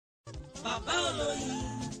Bàbá olóyin,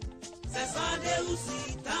 Sẹ̀san Adéwùsì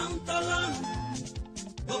táwọn tọ́lọ́run.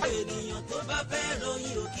 Gbogbo ènìyàn tó bá fẹ́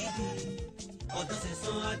ròyìn òkìkí, ọ̀dọ̀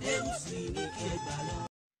Sẹ̀san Adéwùsì ní kí ẹ gbà lọ.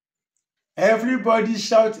 Everybody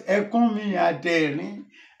shout, ẹkún mi àdẹ̀rín,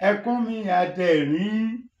 ẹkún mi àdẹ̀rín,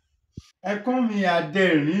 ẹkún mi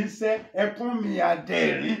àdẹ̀rín sẹ́, ẹkún mi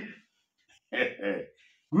àdẹ̀rín.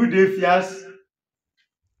 Good day, Fias.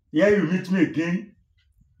 Here you meet me again,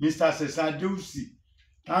 Mr. Sẹ̀san Adéwùsì,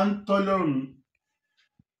 táńtọ́lọ́run,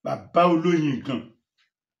 bàbá olóyin gan,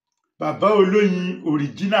 bàbá olóyin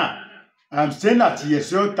original. I'm staying at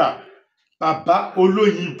Yesiota, bàbá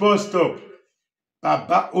olóyin bus stop,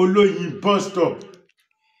 bàbá olóyin bus stop,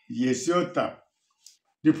 Yesiota.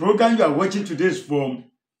 The program you are watching today is from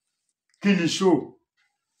Kinni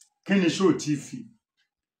TV,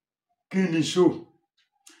 Kinni Show,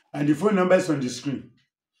 and the phone number is on the screen: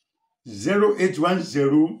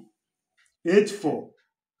 0810 84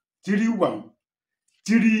 31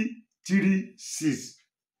 336.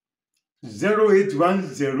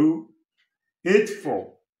 0810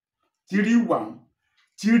 84 31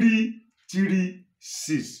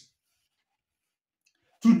 336.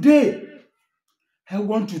 Today, I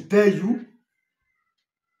want to tell you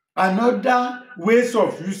another ways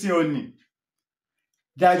of using honey,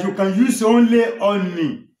 that you can use only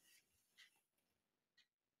honey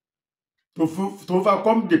to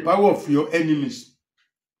overcome the power of your enemies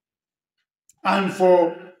and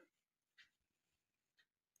for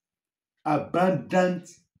abundant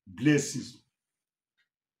blessings.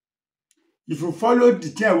 If you follow the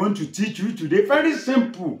thing I want to teach you today, very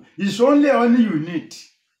simple. It's only honey you need.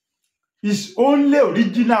 It's only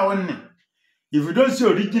original honey. If you don't see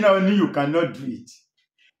original honey, you cannot do it.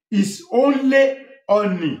 It's only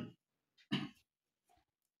honey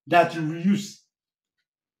that you will use.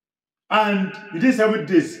 And within 7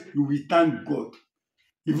 days, you will thank God.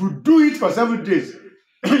 If you do it for 7 days,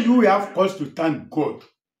 you will have cause to thank God.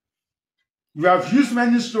 You have used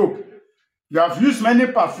many soap, you have used many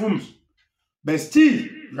perfumes, but still,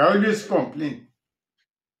 you always complain.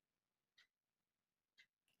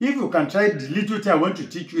 If you can try the little thing I want to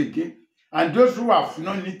teach you again, and those who have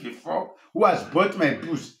known it before, who has bought my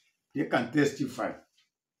books, they can testify.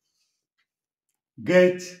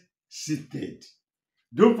 Get seated.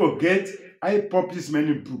 Don't forget, I publish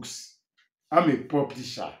many books. I'm a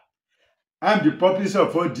publisher. I'm the publisher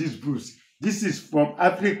of all these books. This is from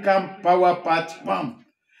African Power Part 1.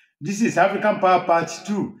 This is African Power Part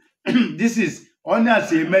 2. This is Honey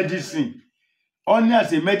as a Medicine. Honey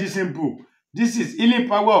as a Medicine book. This is Healing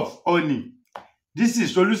Power of Honey. This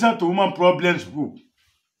is Solution to Woman Problems book.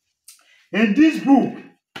 In this book,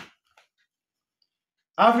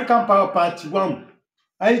 African Power Part 1,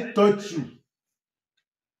 I taught you.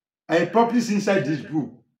 I published inside this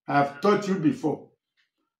book. I have taught you before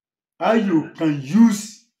how you can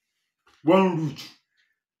use one root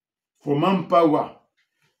for manpower,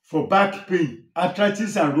 for back pain,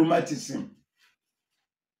 arthritis, and rheumatism.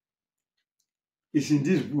 It's in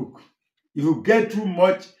this book. If you get too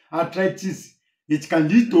much arthritis, it can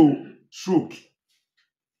lead to stroke.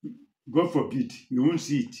 God forbid, you won't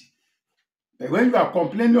see it. But when you are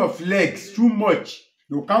complaining of legs too much,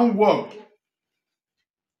 you can't walk.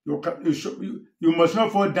 You must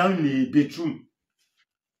not fall down in a bedroom.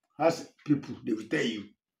 As people, they will tell you,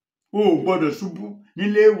 oh, gbọ́dọ̀ ṣubú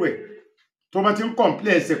nílé ìwẹ̀. Tó bá ti ń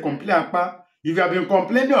complain ẹsẹ̀, complain apá. If you have been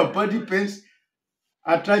complaining of body pains,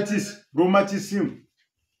 arthritis, rheumatism,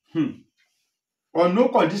 on no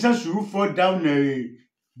condition should you fall down in a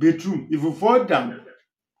bedroom. If you fall down,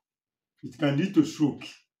 it can lead to stroke.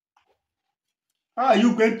 How are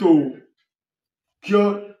you going to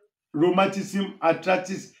cure rheumatism,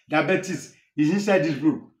 arthritis, diabetes? Is inside this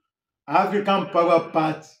book, African Power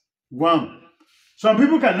Part 1. Some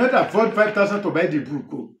people cannot afford 5,000 to buy the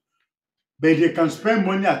book, but they can spend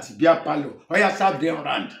money at beer parlor or you serve them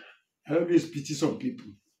around. I always pity some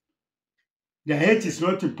people. Their health is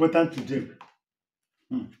not important to them.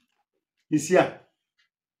 It's here,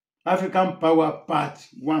 African Power Part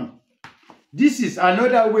 1. This is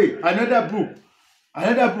another way, another book,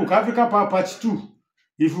 African Power Part 2.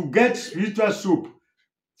 If you get spiritual soap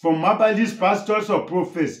from herbalists, pastors, or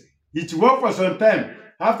prophets, it works for some time.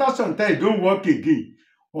 After some time, it don't work again.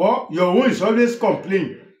 Or your own is always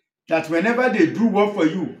complaining that whenever they do work for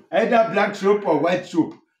you, either black soap or white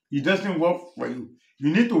soap, it doesn't work for you.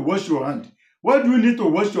 You need to wash your hand. What do you need to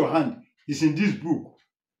wash your hand? Is in this book,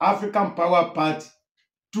 African Power Part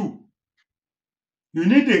 2. You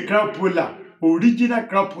need a crapola, original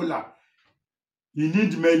crapola. You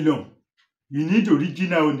need melon. You need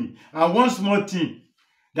original honey. And one small thing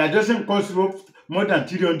that doesn't cost more than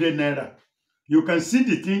 300 naira. You can see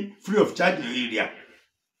the thing free of charge in your area.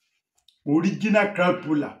 Original crowd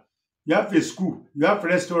puller. You have a school, you have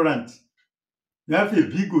restaurant, you have a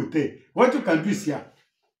big hotel. What you can do is here.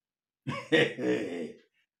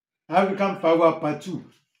 African Power Part 2.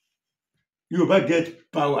 Yoruba get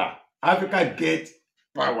power. Africa get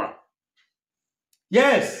power.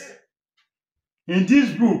 Yes. In this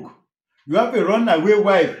book, you have a runaway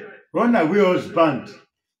wife, runaway husband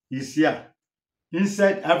is here.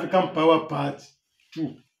 Inside African Power Part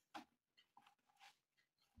 2.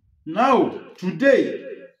 Now, today,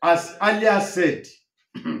 as earlier said,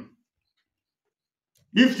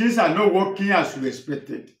 if things are not working as you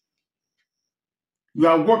expected, you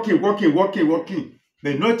are working,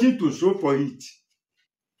 but nothing to show for it.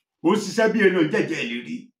 When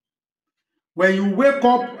you wake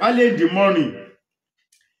up early in the morning,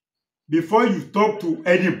 before you talk to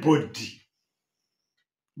anybody,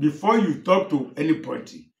 if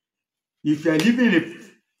you are living in a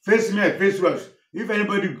face me and face wash, if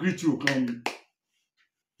anybody greets you, can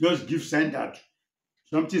just give sign that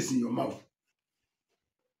something's in your mouth.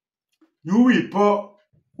 You will pour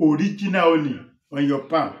original honey on your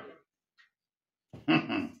palm.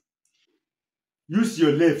 Use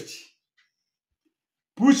your left.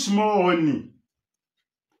 Put small honey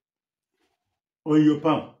on your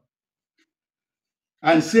palm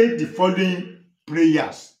and say the following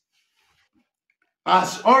prayers.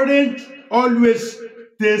 As orange always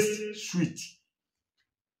tastes sweet,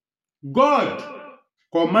 God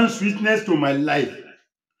commands sweetness to my life.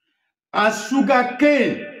 As sugar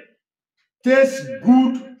cane tastes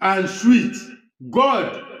good and sweet,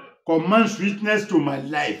 God commands sweetness to my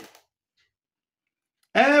life.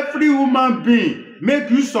 Every human being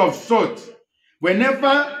make use of salt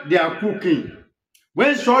whenever they are cooking.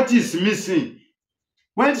 When salt is missing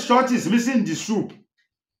the soup,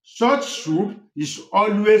 such soup is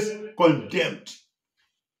always condemned.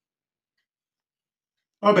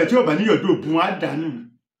 God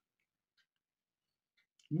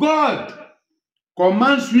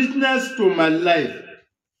commands sweetness to my life.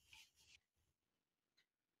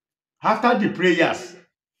 After the prayers,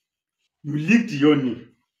 you lick the honey.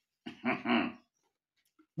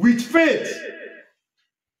 With faith,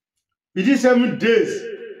 within 7 days,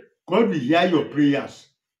 God will hear your prayers.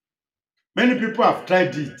 Many people have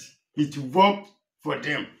tried it. It worked for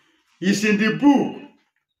them. It's in the book,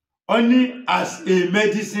 Honey as a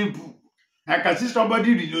Medicine book. I can see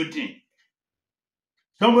somebody reloading.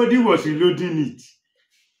 Somebody was reloading it.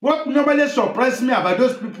 What normally surprised me about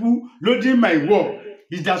those people loading my work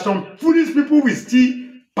is that some foolish people will still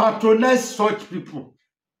patronize such people.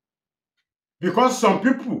 Because some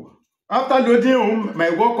people, after loading my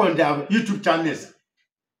work on their YouTube channels,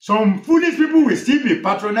 some foolish people will still be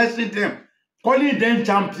patronizing them, calling them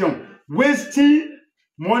champion, wasting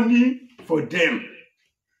money for them.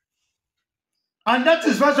 And that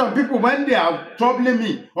is why some people, when they are troubling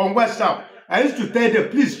me on WhatsApp, I used to tell them,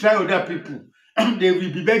 please try other people. They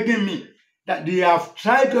will be begging me that they have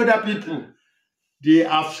tried other people. They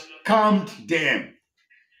have scammed them.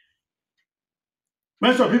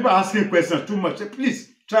 When some people are asking questions too much, say, please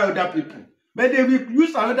try other people. But they will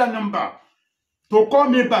use another number to call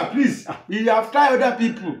me back. Please, we have tried other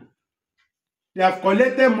people. They have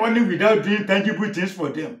collected money without doing tangible things for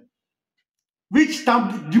them. Which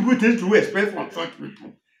tangible things do we expect from such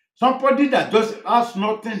people? Somebody that just has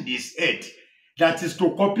nothing in his head, that is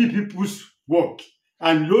to copy people's work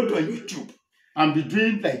and load on YouTube and be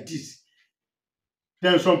doing like this.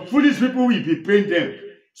 Then some foolish people will be paying them.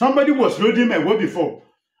 Somebody was loading my work before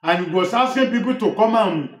and was asking people to come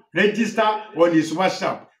and register on his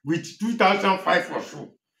WhatsApp with 2005 or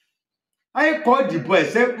so. I called the boy and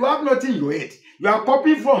said, you have nothing in your head. You are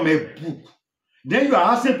copying from a book. Then you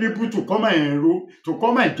are asking people to come and enroll, to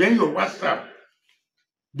come and join your WhatsApp.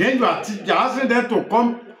 Then you are asking them to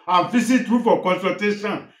come and visit you for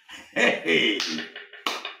consultation. Hey.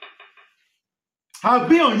 I've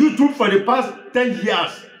been on YouTube for the past 10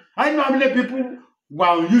 years. I know how many people were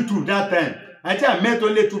on YouTube that time. I think I met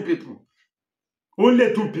only 2 people.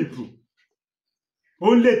 Only 2 people.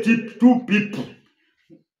 Only 2 people.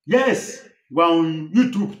 Yes, were on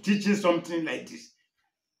YouTube teaching something like this.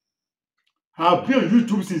 I've been on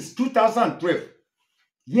YouTube since 2012.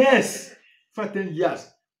 Yes, for 10 years.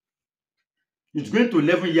 It's going to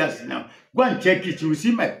 11 years now. Go and check it. You will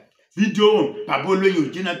see my video on Pabolo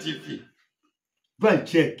Eugenia TV. Go and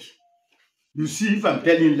check. You see if I'm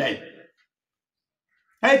telling lie.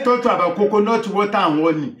 I talked about coconut water and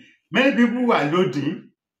honey. Many people were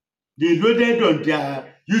loading. They loaded on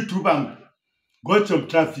their YouTube and got some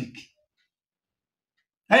traffic.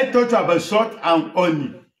 I talked about salt and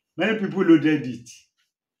honey. Many people loaded it.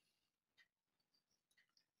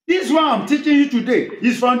 This one I'm teaching you today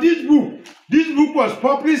is from this book. This book was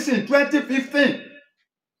published in 2015.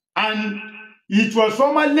 And it was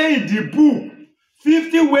formerly in the book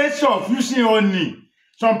 50 ways of using honey.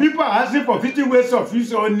 Some people are asking for 50 ways of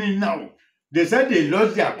using honey now. They said they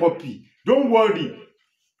lost their copy. Don't worry.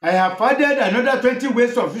 I have added another 20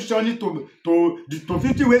 ways of using honey to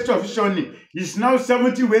 50 ways of using honey. It's now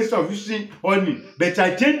 70 ways of using honey. But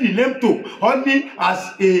I changed the name to Honey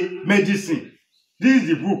as a Medicine. This is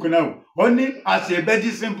the book now. Honey as a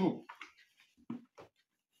Medicine book.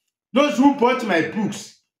 Those who bought my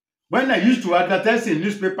books, when I used to advertise in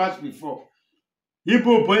newspapers before,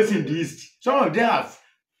 Igbo boys in the East, some of them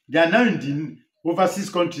they are now in the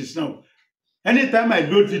overseas countries now. Anytime I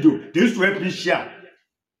load video, they used to help me share.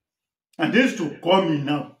 And they used to call me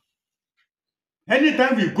now.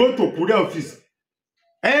 Anytime we go to Korea office,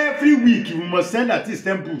 every week we must send at least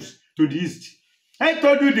 10 books to the East. I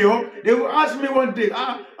told you they will ask me one day,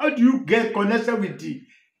 how do you get connected with the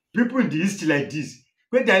people in the East like this?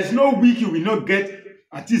 But there is no week you will not get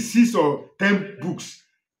at least 6 or 10 books.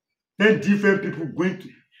 10 different people going to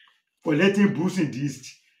collecting books in the East.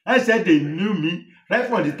 I said they knew me right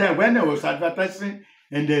from the time when I was advertising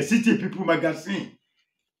in the City People magazine,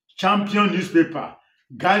 Champion newspaper,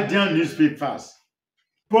 Guardian newspapers,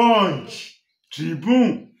 Punch,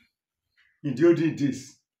 Tribune, in the olden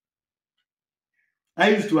days.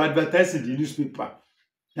 I used to advertise in the newspaper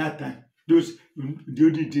that time, in the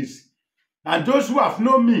olden days. And those who have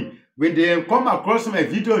known me, when they come across my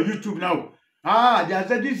video on YouTube now, they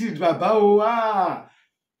said, this is Baba,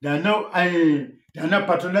 they are now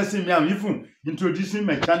patronizing me. I'm even introducing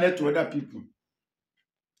my channel to other people.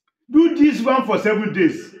 Do this one for 7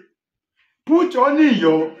 days. Put only in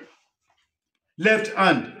your left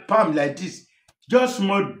hand, palm like this. Just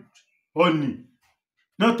small honey,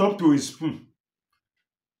 not up to a spoon.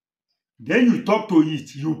 Then you talk to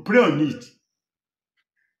it, you pray on it.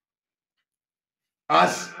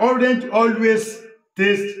 As orange always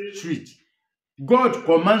tastes sweet, God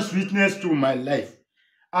commands sweetness to my life.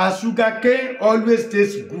 As sugarcane always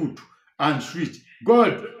tastes good and sweet,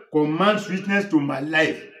 God commands sweetness to my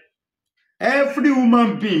life. Every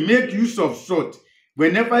human being make use of salt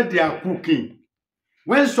whenever they are cooking.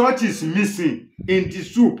 When salt is missing in the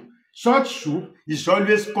soup, such soup is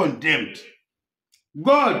always condemned.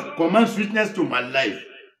 God commands sweetness to my life.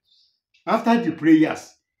 After the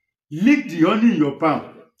prayers, lick the honey in your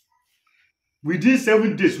palm. Within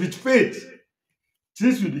 7 days, with faith,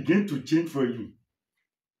 things will begin to change for you.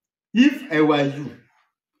 If I were you,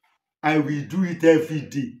 I will do it every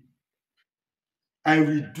day. I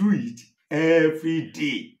will do it every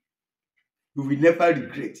day. You will never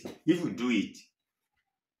regret it if you do it.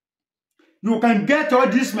 You can get all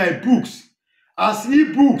these my books as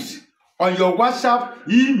e-books on your WhatsApp,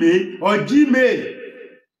 email, or Gmail.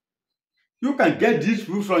 You can get these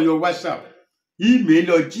books on your WhatsApp,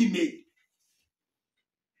 email, or Gmail.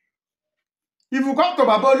 If you come to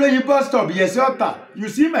Babaloyin bus stop, Yesota, you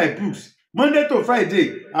see my books. Monday to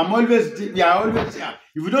Friday, we are always here.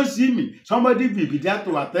 If you don't see me, somebody will be there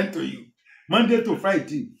to attend to you. Monday to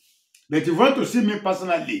Friday. But if you want to see me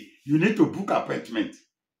personally, you need to book appointment.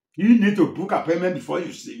 You need to book appointment before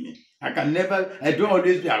you see me. I don't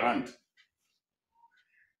always be around.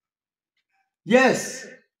 Yes.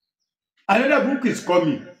 Another book is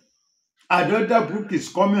coming. Another book is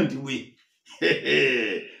coming on the way.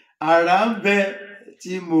 Ara ń bẹ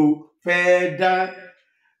tí mo fẹ́ dá,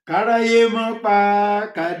 káráyé mọ́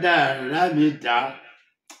pa kádàrá mi dá.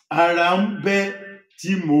 Ara ń bẹ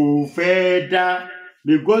tí mo fẹ́ dá.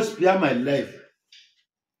 May God spare my life.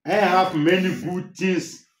 I have many good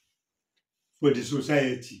things for the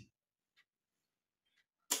society.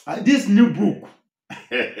 This new book,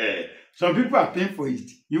 some people are paying for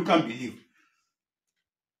it. You can't believe.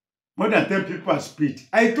 More than 10 people have paid.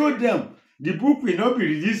 I told them, the book will not be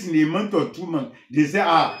released in a month or 2 months. They say,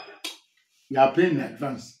 we are paying in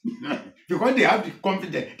advance. Because they have the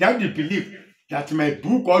confidence, they have the belief that my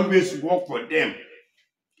book always works for them.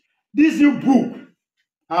 This new book,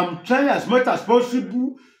 I'm trying as much as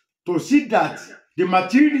possible to see that the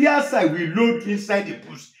materials I will load inside the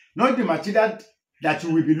books, not the material that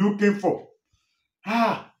you will be looking for.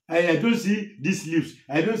 I don't see these leaves.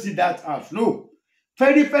 I don't see that house. No.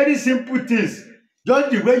 Very, very simple things.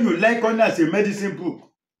 Just the way you like honey as a medicine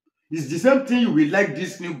book. It's the same thing you will like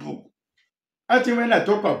this new book. I think when I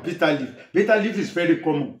talk of bitter leaf is very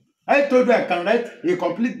common. I told you I can write a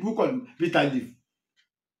complete book on bitter leaf.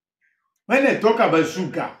 When I talk about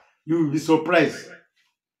sugar, you will be surprised.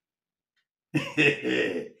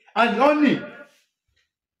 And honey,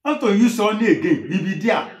 how to use honey again? Will be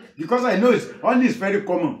there. Because I know honey is very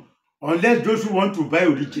common. Unless those who want to buy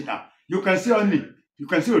original. You can see honey. You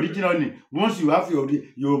can see original honey once you have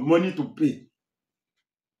your money to pay.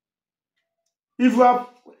 If you are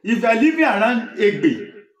living around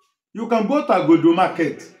Egbe, you can go to Agodo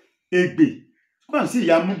market, Egbe. Go and see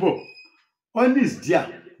Yamubo. Honey is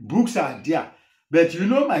there. Books are there. But you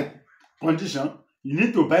know my condition. You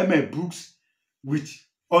need to buy my books with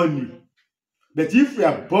honey. But if you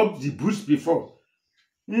have bought the books before,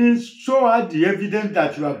 show her the evidence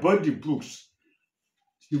that you have bought the books.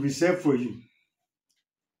 She will sell for you.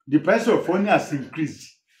 The price of honey has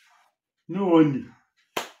increased. No honey.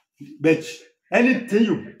 But anything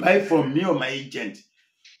you buy from me or my agent,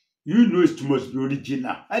 you know it must be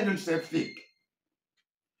original. I don't sell fake.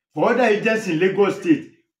 For other agents in Lagos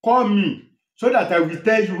State, call me so that I will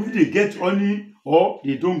tell you if they get honey or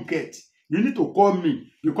they don't get. You need to call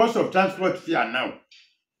me because of transport fare now.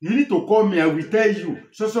 You need to call me. I will tell you,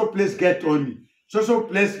 so place get honey. So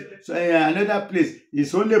place, another place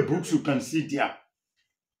is only books you can see there.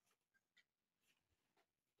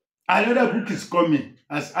 Another book is coming,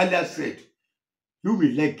 as earlier said. You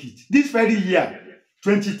will like it. This very year,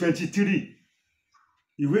 2023,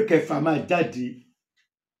 Ìwé Kẹfà máa jáde.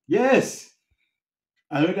 Yes,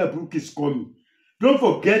 another book is coming. Don't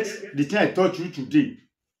forget the thing I taught you today.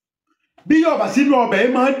 Bí ọba sínú ọbẹ̀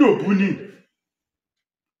yìí máa ń dòbú ni.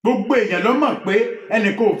 Gbogbo èèyàn ló mọ̀ pé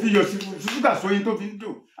ẹnìkan ò fi yọ ṣúgà sóyin tó fi ń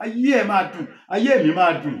dùn. Ayé ẹ̀ máa dùn, ayé mi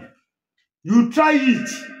máa dùn. You try it.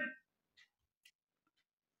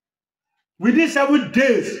 Within 7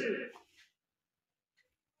 days,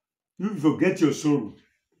 you forget your sorrow.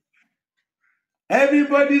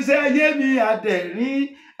 Everybody say, ayé mi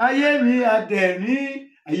adẹ̀rín, ayé mi adẹ̀rín,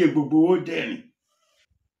 ayé gbogbo ó dẹ̀rín.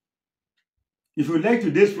 If you like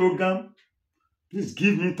today's program, please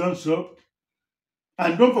give me thumbs up.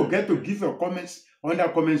 And don't forget to give your comments on the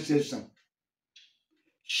comment section.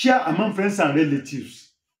 Share among friends and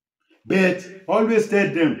relatives. But always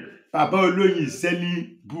tell them, Baba Oloyin is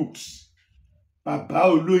selling books. Baba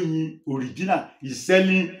Oloyin original is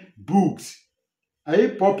selling books.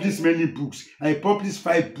 I publish many books. I publish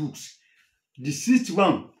 5 books. The 6th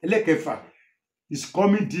one, Elekefa, is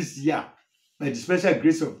coming this year by the special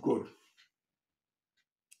grace of God.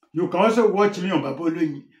 You can also watch me on Baba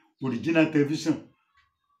Oloyin Original Television.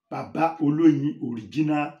 Baba Oloyin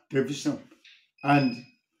Original Television. And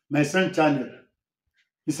my son channel,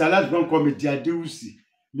 Mr. Lasbon Comedy Adeusi.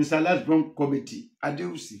 Mr. Lasbon Comedy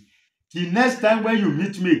Adeusi. Till next time when you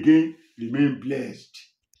meet me again, remain blessed.